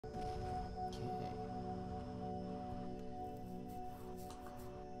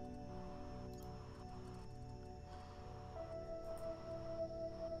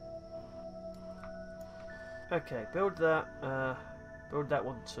Okay, build that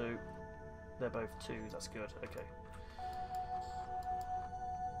one too. They're both 2s, that's good, okay.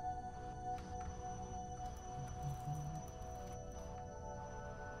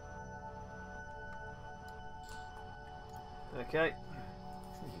 Okay.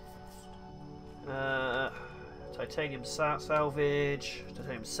 Titanium salvage.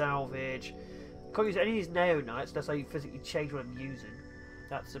 Titanium salvage. I can't use any of these neonites unless I physically change what I'm using.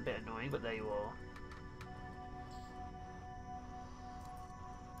 That's a bit annoying, but there you are.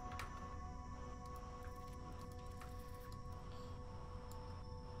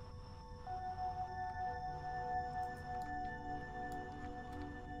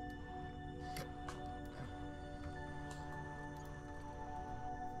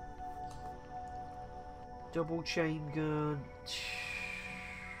 Double chain gun.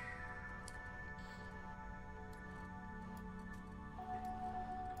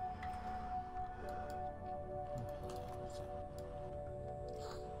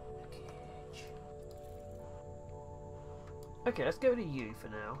 Okay, let's get rid of you for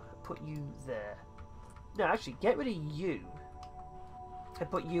now. Put you there. No, actually, get rid of you. And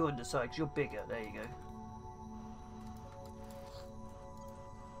put you on the side because you're bigger. There you go.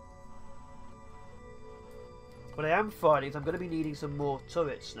 What I am finding is I'm going to be needing some more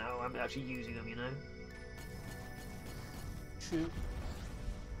turrets now. I'm actually using them, you know. True.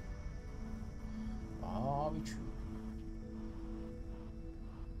 Very true.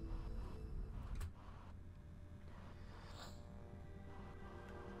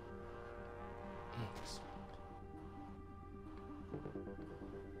 Excellent.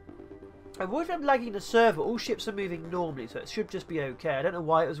 I wonder if I'm lagging the server. All ships are moving normally, so it should just be okay. I don't know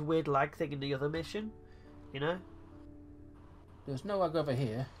why it was a weird lag thing in the other mission. You know? There's no lag over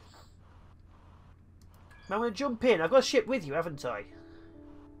here. I'm going to jump in. I've got a ship with you, haven't I?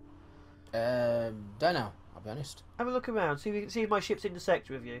 Don't know, I'll be honest. Have a look around. See if my ship's in the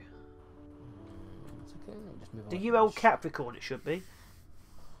sector with you. It's okay, just move The on. UL Capricorn, it should be.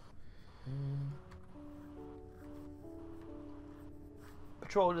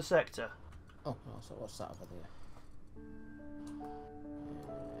 Patrolling the sector. Oh, so what's that over there?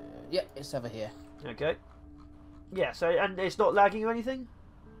 Yeah, it's over here. Okay. Yeah, so, and it's not lagging or anything?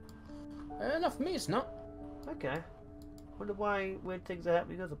 Not for me, it's not. Okay. Wonder why weird things are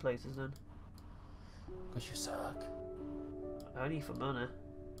happening other places then. Because you suck. Only for money.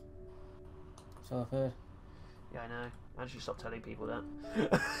 So I've heard. Yeah, I know. I should stop telling people that.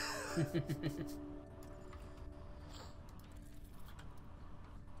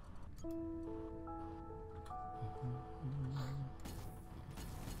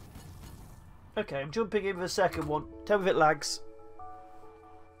 Okay, I'm jumping in for the second one. Tell me if it lags.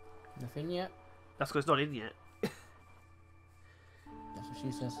 Nothing yet. That's because it's not in yet. That's what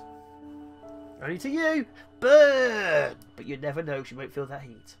she says. Only to you! Burn! But you never know, she won't feel that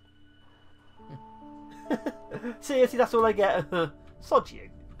heat. Seriously, that's all I get. Sod you.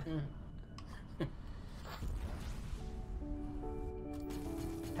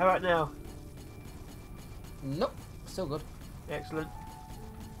 How about now? Nope, still good. Excellent.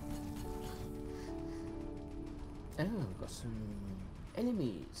 Oh, we've got some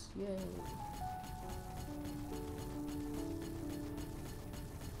enemies. Yay.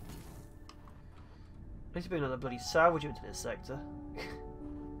 Needs to be another bloody salvage into this sector.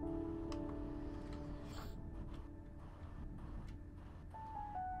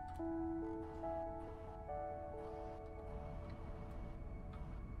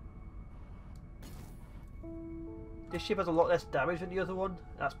 This ship has a lot less damage than the other one.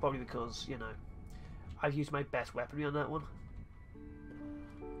 That's probably because, you know, I've used my best weaponry on that one.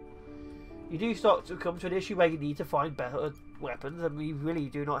 You do start to come to an issue where you need to find better weapons, and we really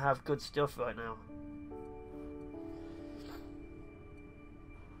do not have good stuff right now.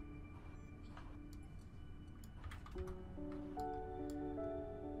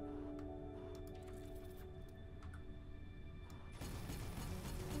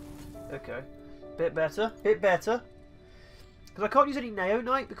 Okay. Bit better. Bit better. Because I can't use any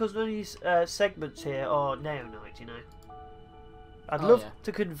neonite because none of these segments here are neonite, you know. I'd love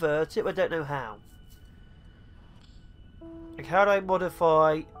to convert it, but I don't know how. Like, how do I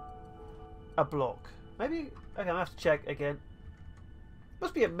modify a block? Maybe... Okay, I'm going to have to check again.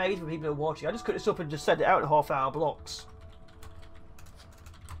 Must be amazing when people are watching. I just cut this up and just send it out in half-hour blocks.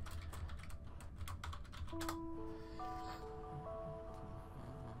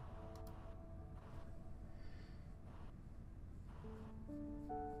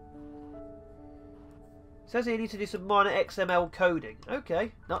 Says here you need to do some minor XML coding.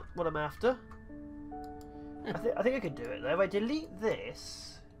 Okay, not what I'm after. I think I can do it though. If I delete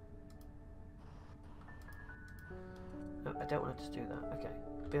this, I don't want it to do that. Okay.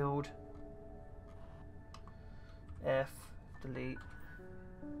 Build. F. Delete.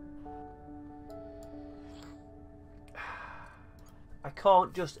 I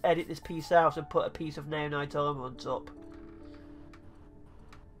can't just edit this piece out and put a piece of Neonite armor on top.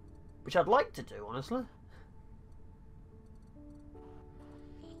 Which I'd like to do, honestly.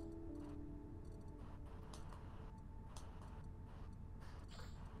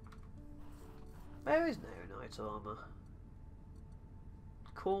 Where is Neonite armor?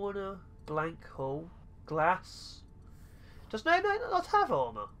 Corner, blank hull, glass. Does Neonite not have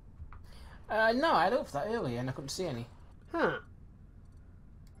armor? No, I looked for that earlier and I couldn't see any. Huh.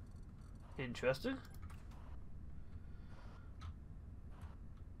 Interesting.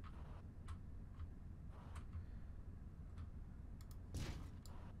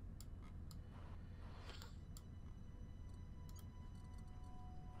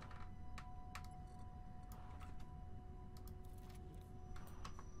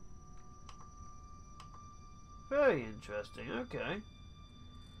 Very interesting, okay.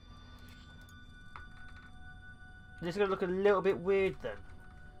 This is going to look a little bit weird then.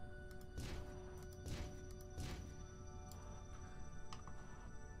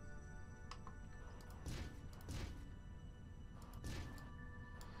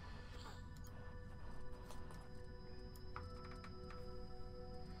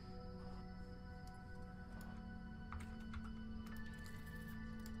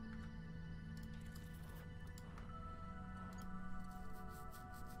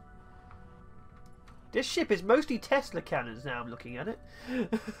 This ship is mostly Tesla cannons now I'm looking at it.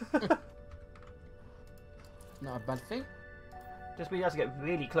 Not a bad thing. Just means it has to get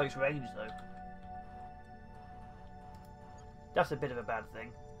really close range though. That's a bit of a bad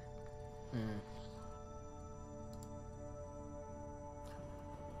thing.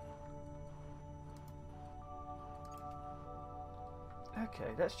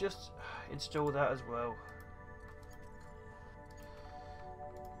 Okay, let's just install that as well.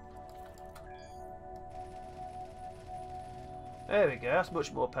 There we go, that's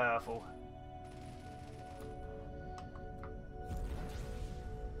much more powerful.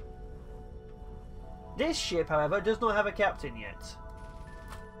 This ship, however, does not have a captain yet.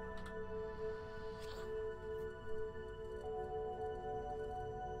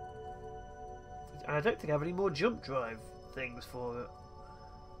 And I don't think I have any more jump drive things for it.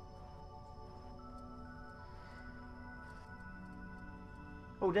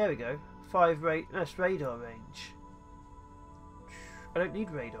 Oh, there we go. 5 that's radar range. I don't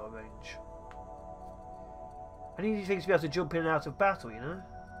need radar range. I need these things to be able to jump in and out of battle, you know?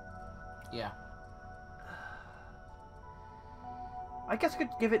 Yeah. I guess I could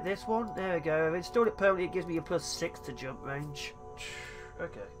give it this one. There we go. I've installed it permanently. It gives me a +6 to jump range.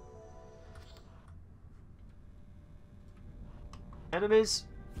 Okay. Enemies.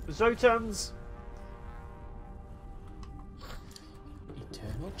 Xsotans.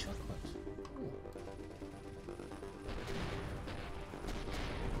 Eternal chocolate.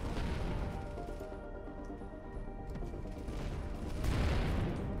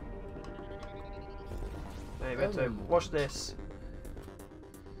 Hey, Beto, watch this.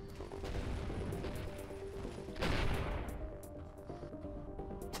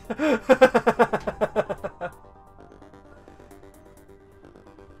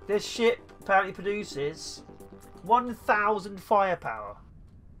 This ship apparently produces 1,000 firepower.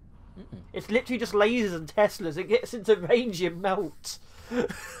 It's literally just lasers and Teslas. It gets into range, you melt.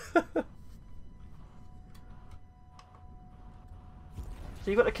 So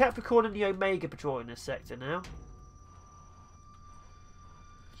you've got the Capricorn and the Omega patrolling this sector now.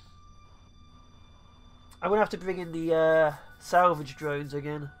 I'm going to have to bring in the salvage drones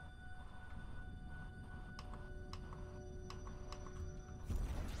again.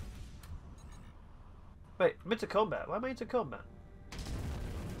 Wait, I'm into combat. Why am I into combat?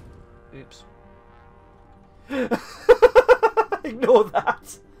 Oops. Ignore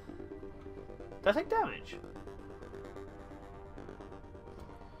that. Did I take damage?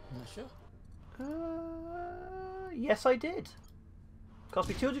 Not sure. Yes, I did. Cost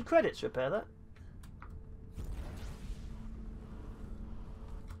me 200 credits to repair that.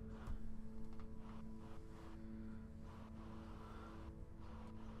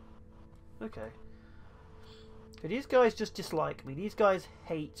 Okay. So these guys just dislike me. These guys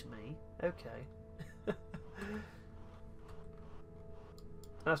hate me. Okay. And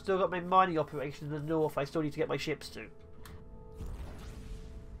I've still got my mining operation in the north. I still need to get my ships to.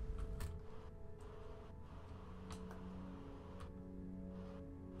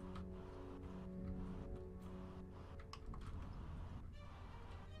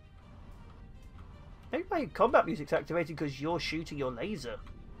 Hey, combat music's activated because you're shooting your laser.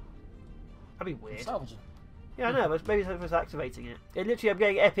 That'd be weird. Salvaging. Yeah, I know, but maybe something was activating it. Literally, I'm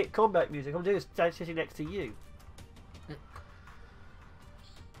getting epic combat music. I'm doing it sitting next to you.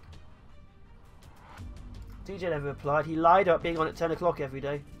 DJ never replied. He lied about being on at 10 o'clock every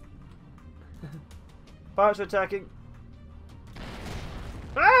day. Pirates are attacking.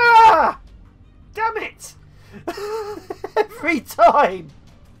 Ah! Damn it! Every time!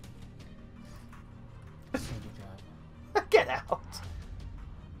 Get out!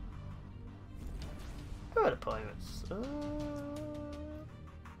 Who are the pirates?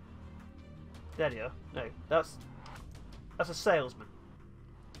 There you are. No, that's a salesman.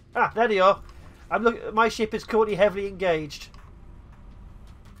 Ah, there you are. I'm looking. My ship is currently heavily engaged.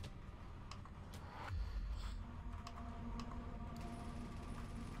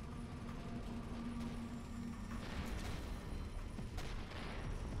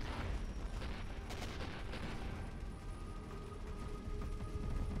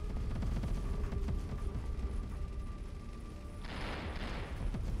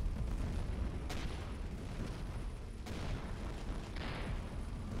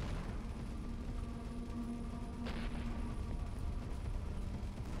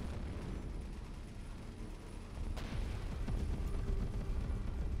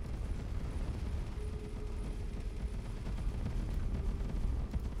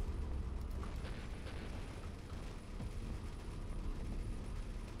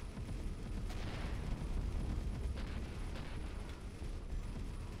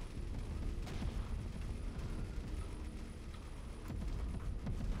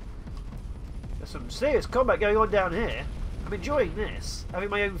 There's some serious combat going on down here. I'm enjoying this.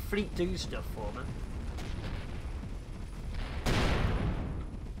 Having my own fleet do stuff for me.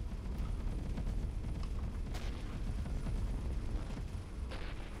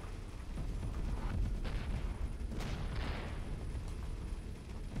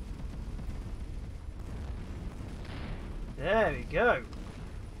 There we go.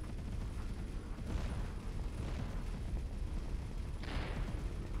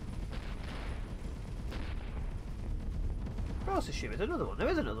 Where's the ship? There's another one. There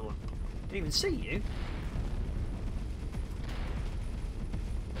is another one. Didn't even see you.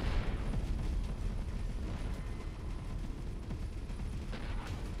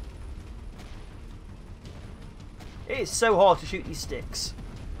 It is so hard to shoot these sticks.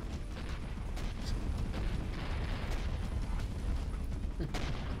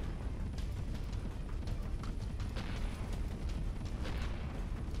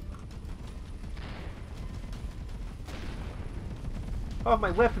 Oh,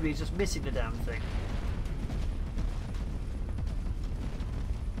 my weaponry is just missing the damn thing.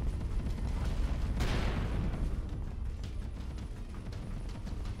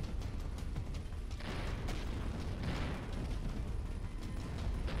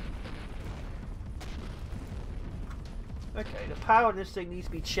 Okay, the power on this thing needs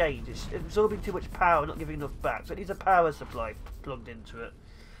to be changed. It's absorbing too much power, not giving enough back. So it needs a power supply plugged into it.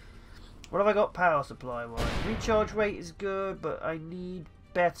 What have I got power supply wise? Recharge rate is good, but I need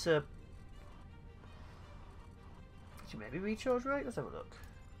better. Actually, maybe recharge rate? Let's have a look.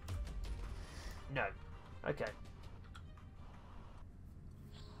 No. Okay.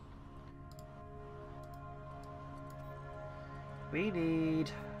 We need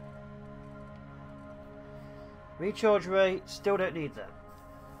recharge rate. Still don't need that.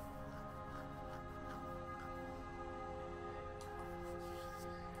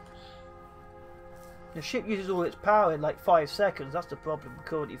 The ship uses all its power in like 5 seconds. That's the problem we're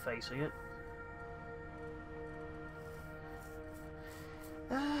currently facing it.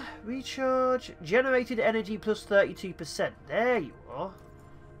 Recharge. Generated energy plus 32%. There you are.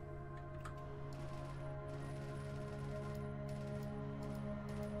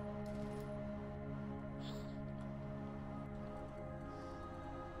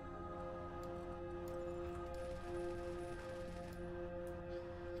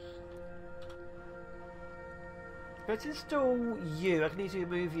 Let's install you. I can easily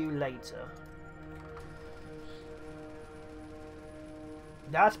remove you later.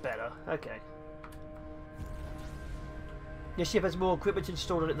 That's better. Okay. This ship has more equipment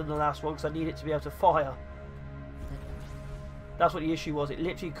installed on it than the last one because I need it to be able to fire. That's what the issue was. It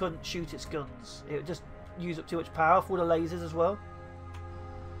literally couldn't shoot its guns. It would just use up too much power for the lasers as well.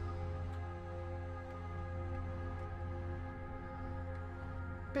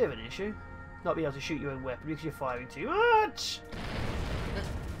 Bit of an issue. Not being able to shoot your own weapon because you're firing too much.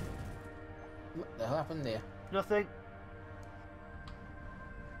 What the hell happened there? Nothing.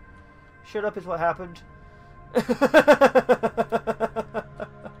 Shut up is what happened.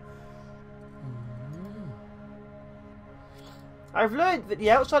 I've learned that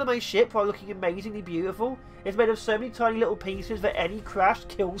the outside of my ship, while looking amazingly beautiful, is made of so many tiny little pieces that any crash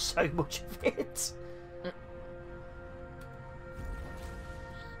kills so much of it.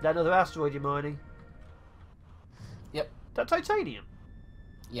 That another asteroid you're mining? Yep. Is that titanium?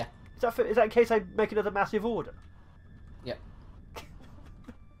 Yeah. Is that in case I make another massive order? Yep. I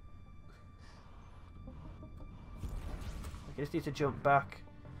just need to jump back.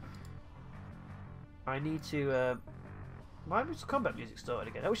 I need to. Why was the combat music started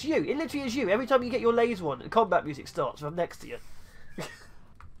again? Oh, it's you. It literally is you. Every time you get your laser one, the combat music starts. I'm next to you.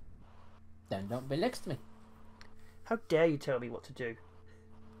 Then don't be next to me. How dare you tell me what to do?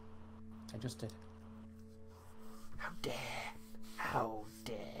 I just did. How dare? How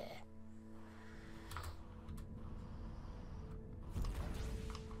dare?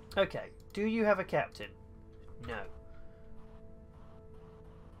 Okay. Do you have a captain? No.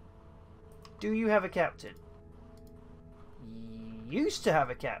 Do you have a captain? Used to have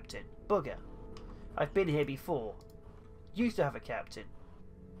a captain. Bugger. I've been here before. Used to have a captain.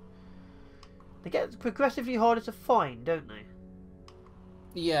 They get progressively harder to find, don't they?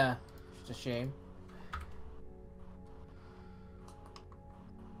 Yeah. It's a shame.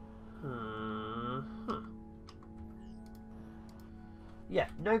 Huh. Yeah,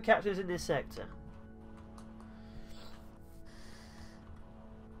 no captains in this sector.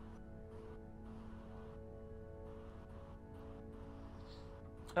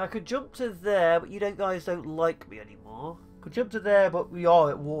 I could jump to there, but you guys don't like me anymore. Could jump to there, but we are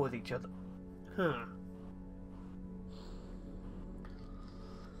at war with each other. Huh.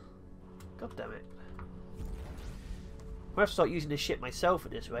 God damn it. I have to start using this ship myself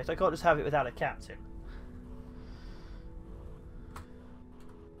at this rate. I can't just have it without a captain.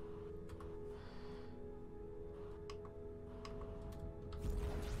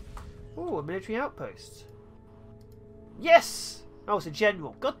 Oh, a military outpost. Yes! Oh, it's a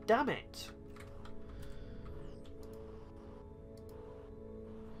general. God damn it.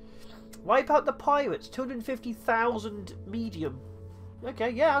 Wipe out the pirates. 250,000 medium.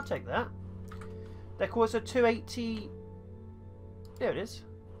 Okay, yeah, I'll take that. Their course are 280... There it is.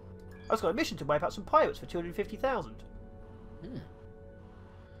 I was got a mission to wipe out some pirates for 250,000.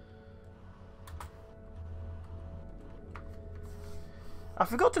 I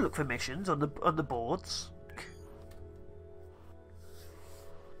forgot to look for missions on the boards.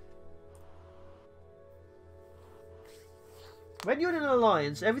 When you're in an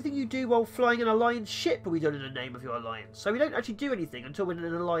alliance, everything you do while flying an alliance ship will be done in the name of your alliance. So we don't actually do anything until we're in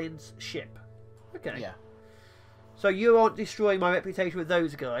an alliance ship. Okay. Yeah. So you aren't destroying my reputation with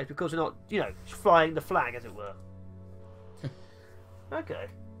those guys because we're not, you know, flying the flag, as it were. Okay.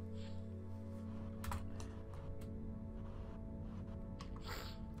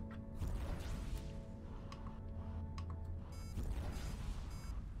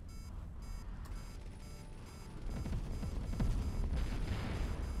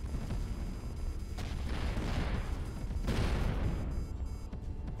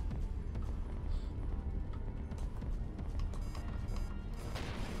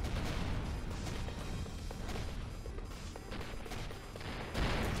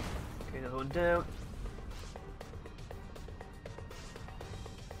 Down.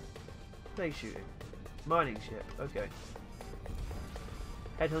 Play shooting. Mining ship. Okay.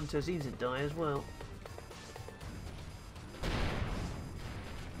 Headhunter seems to die as well.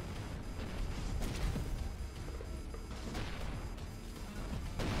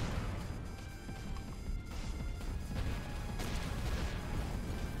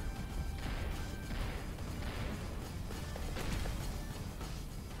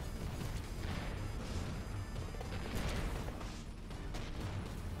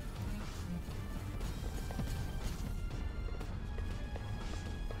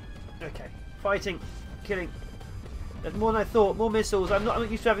 Okay, fighting, killing. There's more than I thought. More missiles. I'm not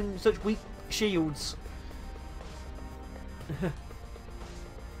used to having such weak shields.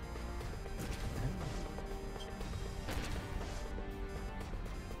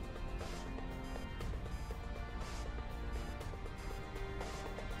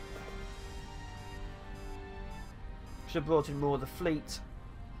 Should have brought in more of the fleet.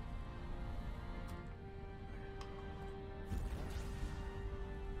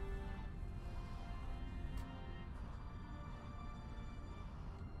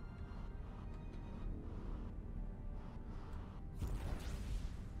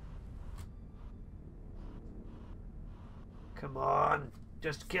 Come on,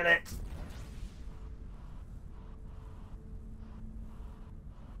 just kill it.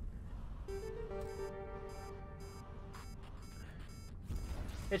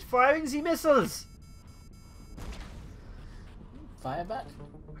 It's firing the missiles. fire back?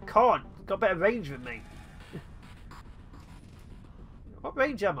 I can't. It's got better range than me. What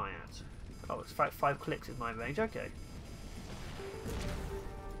range am I at? Oh, it's 5 clicks is my range. Okay.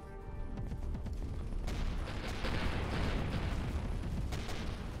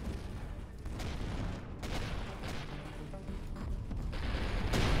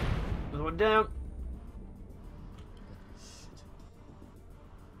 Another one down.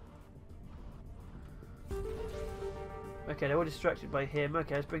 Okay, they're all distracted by him.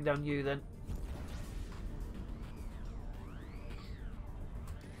 Okay, let's bring down you then.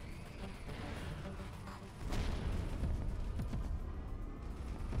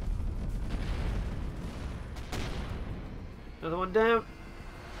 Another one down.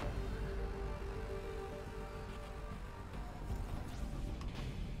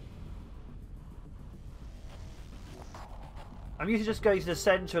 I'm used to just going to the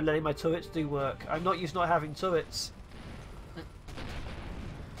centre and letting my turrets do work. I'm not used to not having turrets.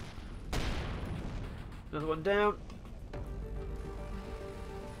 Another one down.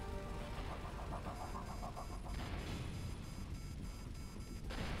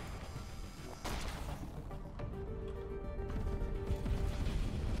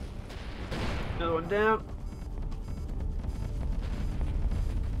 Another one down.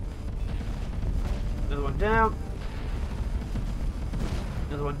 Another one down.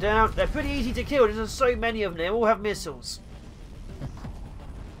 Another one down. They're pretty easy to kill. There's so many of them. They all have missiles.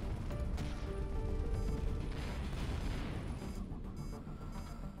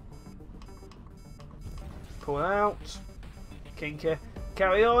 Pull out. Kinker.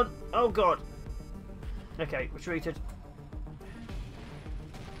 Carry on. Oh god. Okay, retreated.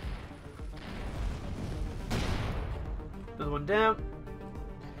 Another one down.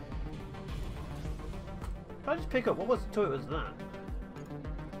 Did I just pick up? What was the turret was that?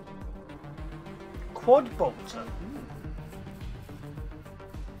 Quad bolter.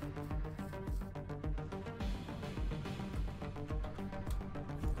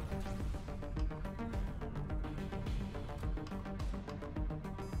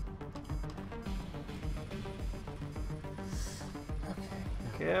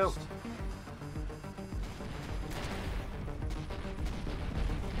 Kill.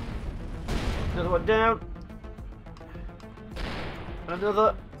 Another one down.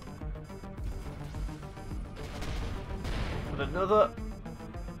 Another. And another.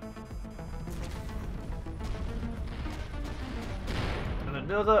 And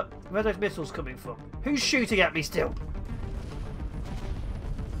another. Where are those missiles coming from? Who's shooting at me still?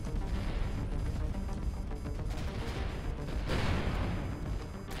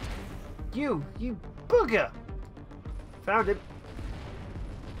 You bugger! Found him.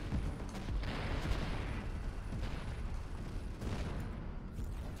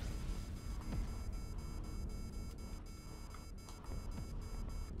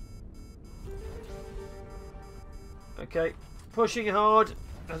 Okay, pushing hard.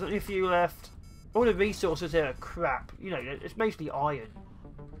 There's only a few left. All the resources here are crap. You know, it's mostly iron.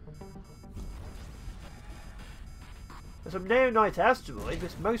 There's some Neonite asteroid, but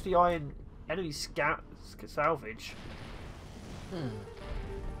it's mostly iron enemy salvage.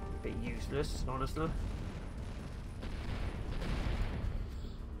 Bit useless, honestly.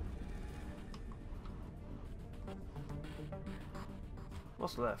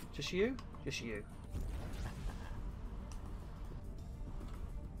 What's left? Just you? Just you.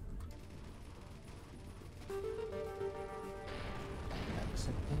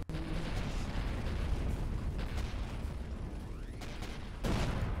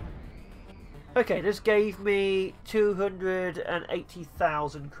 Okay, this gave me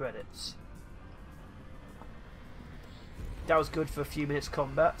 280,000 credits. That was good for a few minutes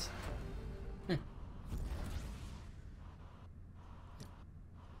combat. You're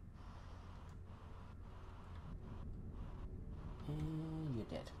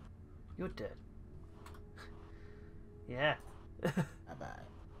dead. You're dead. Yeah. Bye-bye.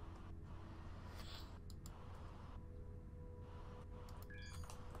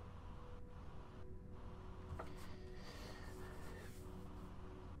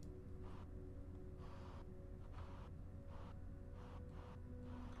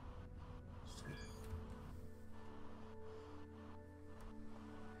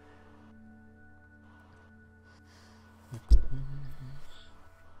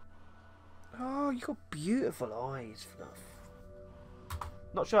 Oh, you got beautiful eyes, Fluff.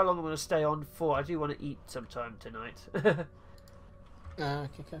 Not sure how long I'm going to stay on for. I do want to eat sometime tonight. Okay.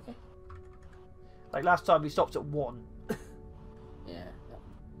 Like last time we stopped at 1. Yeah. It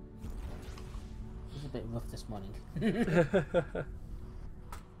was a bit rough this morning.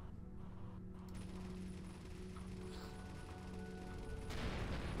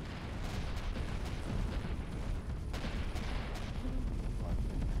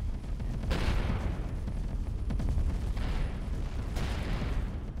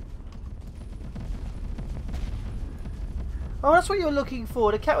 Oh, that's what you were looking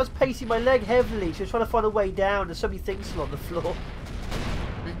for. The cat was pacing my leg heavily. She was trying to find a way down. There's so many things still on the floor.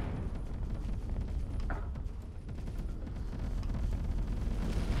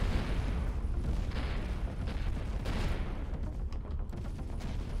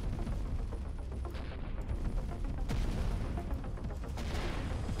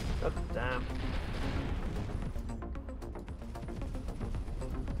 God damn.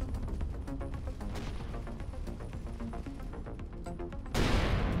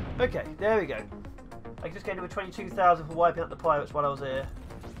 Okay, there we go. I just gained over 22,000 for wiping out the pirates while I was here.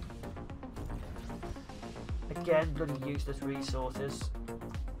 Again, bloody useless resources.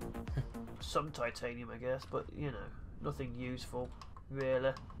 Some titanium, I guess, but you know, nothing useful,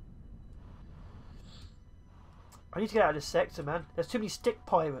 really. I need to get out of this sector, man. There's too many stick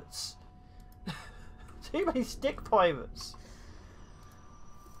pirates. Too many stick pirates.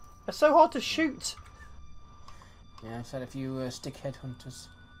 They're so hard to shoot. Yeah, I've had a few stick headhunters.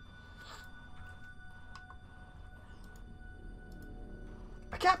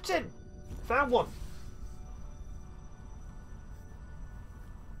 A captain! Found one.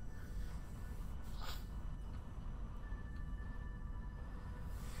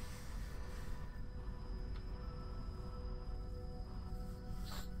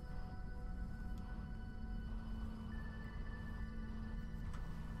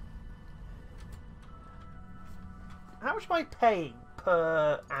 How much am I paying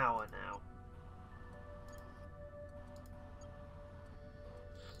per hour now?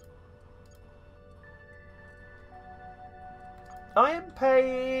 I am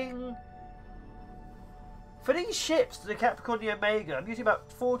paying for these ships, the Capricorn, the Omega. I'm using about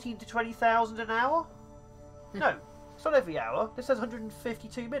 14 to 20,000 an hour. No, it's not every hour. This says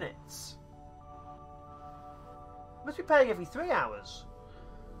 152 minutes. Must be paying every 3 hours.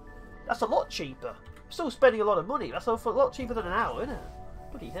 That's a lot cheaper. I'm still spending a lot of money. That's a lot cheaper than an hour, isn't it?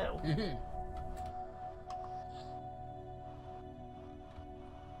 Bloody hell.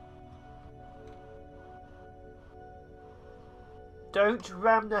 Don't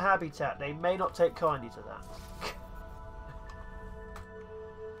ram the habitat. They may not take kindly to that.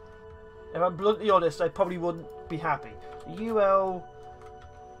 If I'm bluntly honest, I probably wouldn't be happy. UL...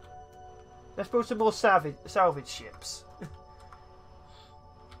 Let's build some more salvage ships.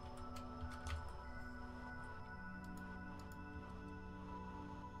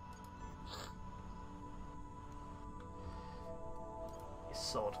 You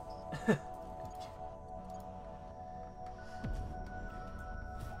sod.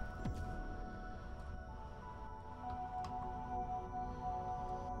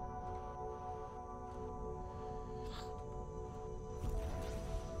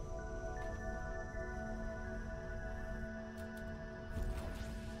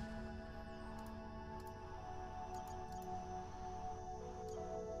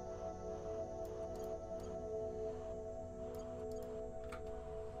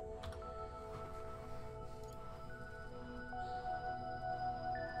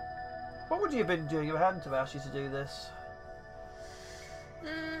 What would you have been doing if I hadn't have asked you to do this?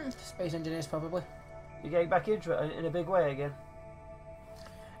 Space engineers, probably. You're getting back into it in a big way again?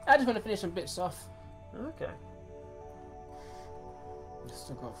 I just want to finish some bits off. Okay. I've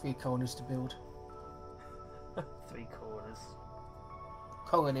still got 3 colonies to build. 3 corners.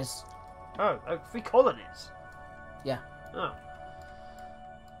 Colonies. Oh, 3 colonies? Yeah. Oh.